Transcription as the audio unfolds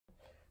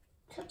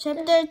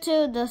Chapter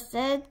 2, The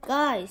Sad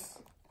Guys.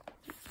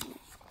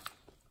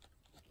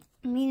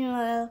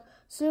 Meanwhile,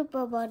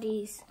 super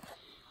buddies.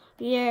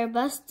 We are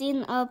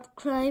busting up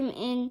crime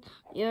in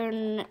your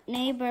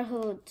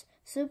neighborhood.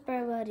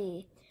 Super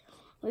buddy.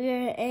 We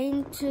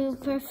ain't too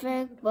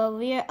perfect, but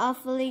we're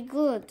awfully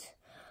good.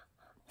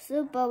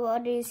 Super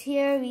buddies,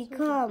 here we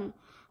come.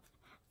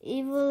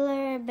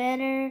 Eviler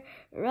better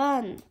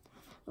run.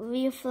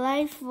 We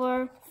fight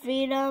for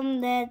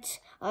freedom, that's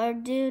our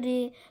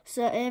duty,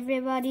 so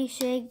everybody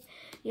shake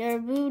your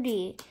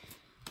booty.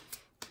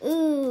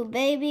 Ooh,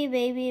 baby,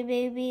 baby,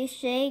 baby,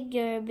 shake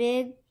your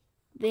big,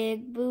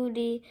 big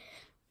booty.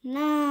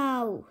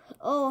 Now,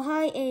 oh,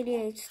 hi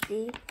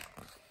ADHD.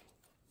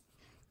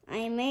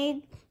 I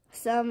made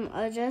some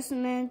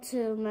adjustment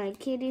to my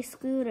kitty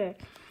scooter.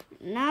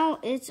 Now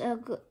it's a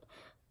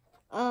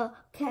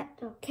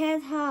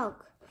cat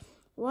hawk.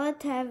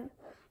 What have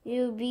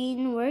you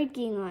been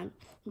working on?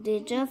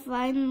 Did you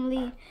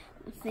finally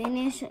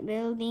finish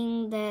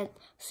building that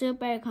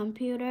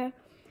supercomputer?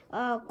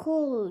 Oh,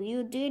 cool,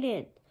 you did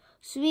it.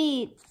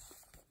 Sweet.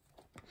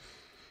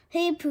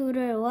 Hey,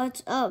 Pooter,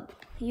 what's up?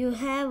 You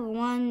have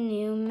one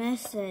new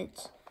message.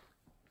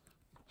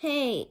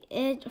 Hey,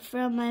 it's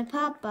from my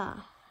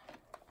papa.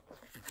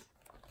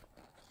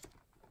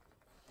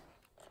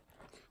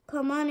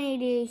 Come on,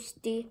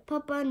 ADHD.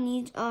 Papa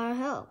needs our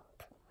help.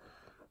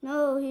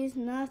 No, he's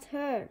not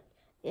hurt.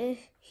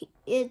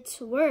 It's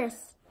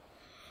worse.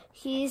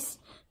 He's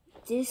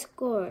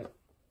Discord.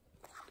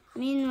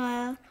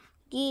 Meanwhile,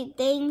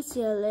 thanks,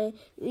 silly.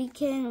 We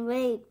can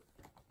wait.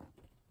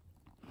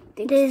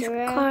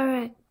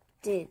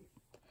 Disconnected.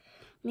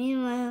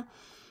 Meanwhile,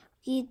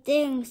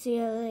 thanks,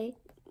 silly.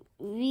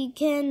 We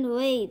can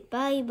wait.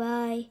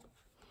 Bye-bye.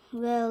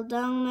 Well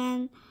done,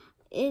 man.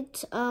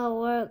 It's a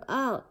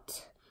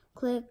workout.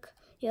 Click.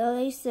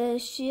 Yoli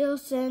says she'll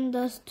send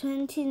us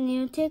 20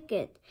 new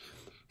tickets.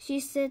 She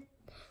said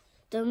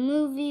the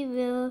movie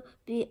will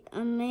be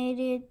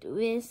animated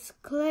with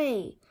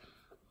clay.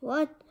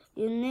 What?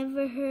 You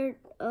never heard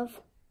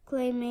of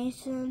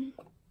claymation?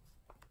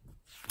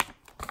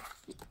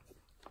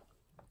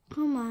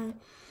 Come on,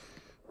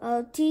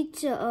 I'll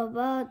teach you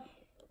about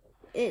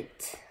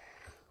it.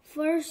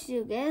 First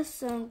you get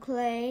some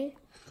clay,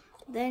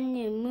 then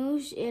you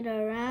move it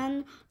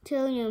around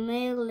till you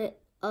make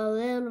a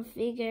little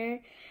figure,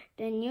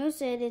 then you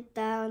set it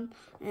down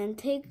and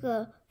take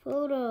a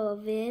photo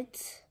of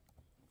it.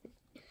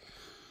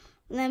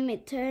 Let me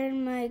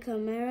turn my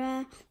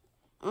camera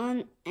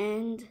on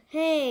and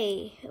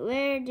hey,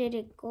 where did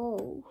it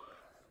go?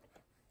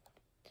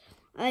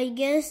 I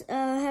guess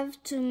I'll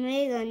have to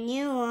make a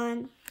new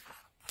one.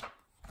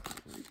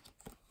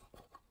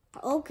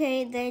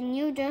 Okay, then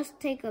you just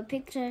take a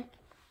picture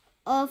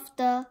of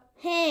the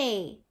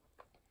hey.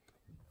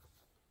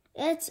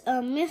 It's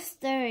a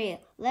mystery.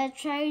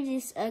 Let's try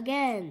this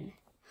again.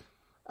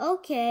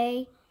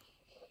 Okay,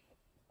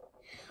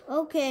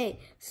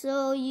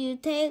 so you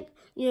take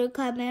your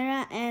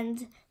camera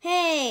and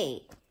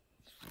hey!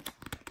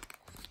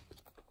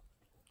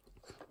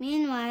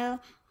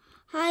 Meanwhile,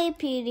 hi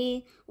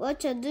Petey,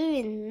 what you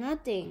doing?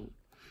 Nothing.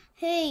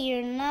 Hey,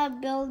 you're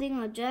not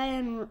building a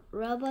giant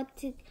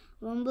robotic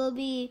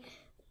bumblebee,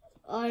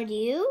 are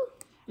you?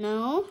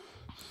 No?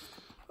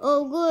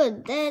 Oh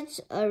good, that's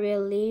a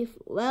relief.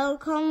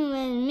 Welcome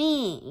with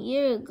me.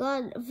 You're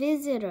got a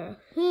visitor.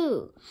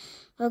 Who?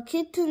 A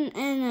kitten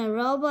and a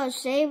robot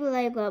shaped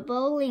like a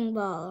bowling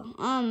ball.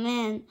 Oh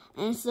man.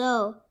 And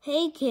so,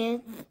 hey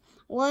kid,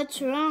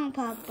 what's wrong,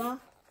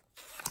 Papa?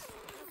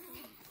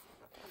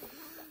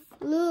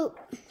 Look,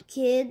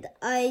 kid,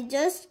 I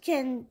just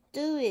can't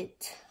do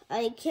it.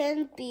 I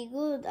can't be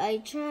good.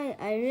 I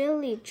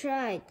really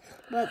tried.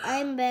 But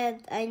I'm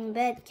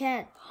bad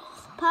cat.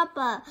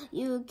 Papa,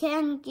 you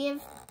can't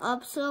give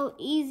up so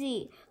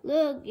easy.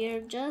 Look,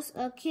 you're just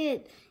a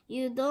kid.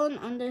 You don't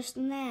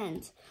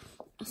understand.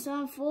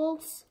 Some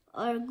folks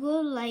are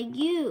good like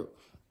you.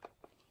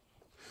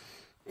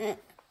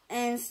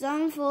 And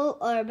some folks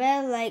are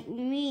bad like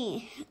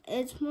me.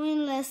 It's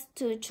pointless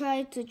to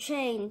try to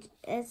change.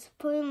 It's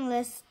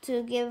pointless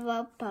to give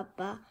up,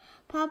 Papa.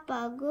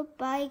 Papa,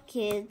 goodbye,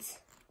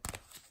 kids.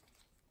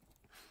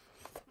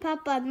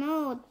 Papa,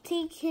 no,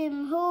 take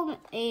him home,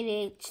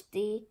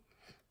 ADHD.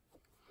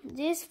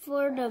 This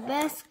for the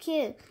best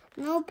kid.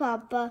 No,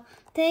 Papa,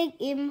 take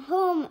him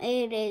home,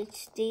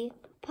 ADHD.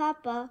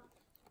 Papa.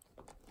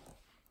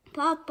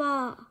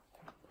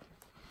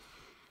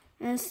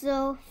 And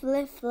so,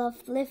 flip, flop,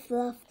 flip,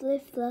 flop,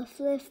 flip, flop,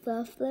 flip,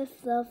 flop, flip,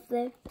 flop,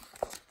 flip.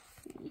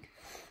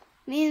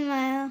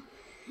 Meanwhile,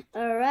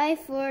 right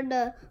for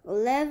the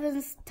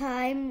 11th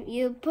time,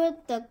 you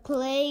put the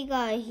clay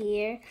guy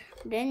here.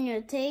 Then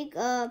you take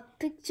a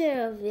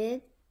picture of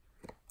it.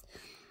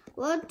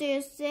 What do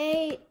you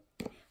say?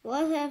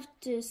 What have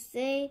to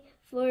say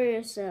for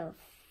yourself?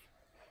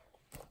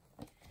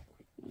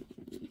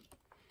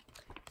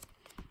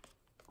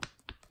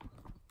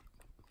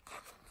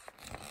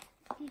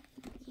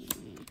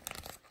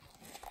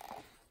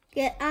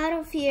 Get out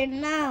of here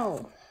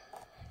now.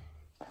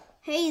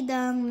 Hey,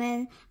 young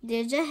man,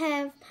 did you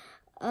have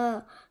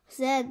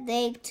said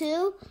they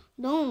too.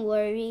 Don't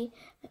worry.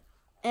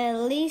 At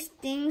least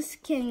things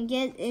can't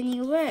get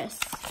any worse.